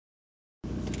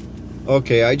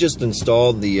Okay, I just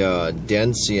installed the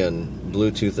Dension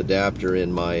Bluetooth adapter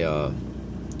in my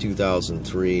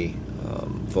 2003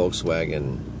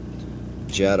 Volkswagen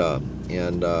Jetta,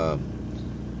 and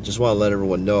just want to let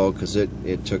everyone know, because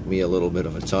it took me a little bit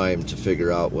of a time to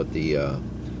figure out what the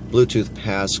Bluetooth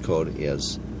passcode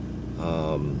is.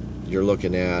 You're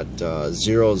looking at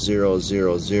 0000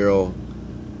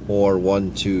 or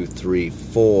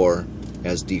 1234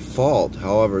 as default.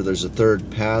 However, there's a third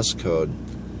passcode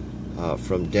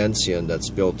from Dension that's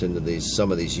built into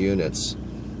some of these units,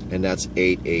 and that's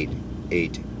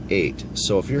 8888.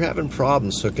 So if you're having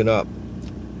problems hooking up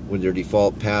with your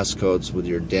default passcodes with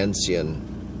your Dension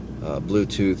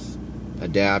Bluetooth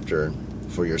adapter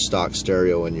for your stock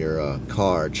stereo in your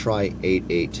car, try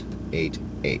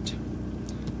 8888.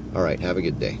 Alright, have a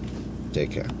good day. Take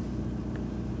care.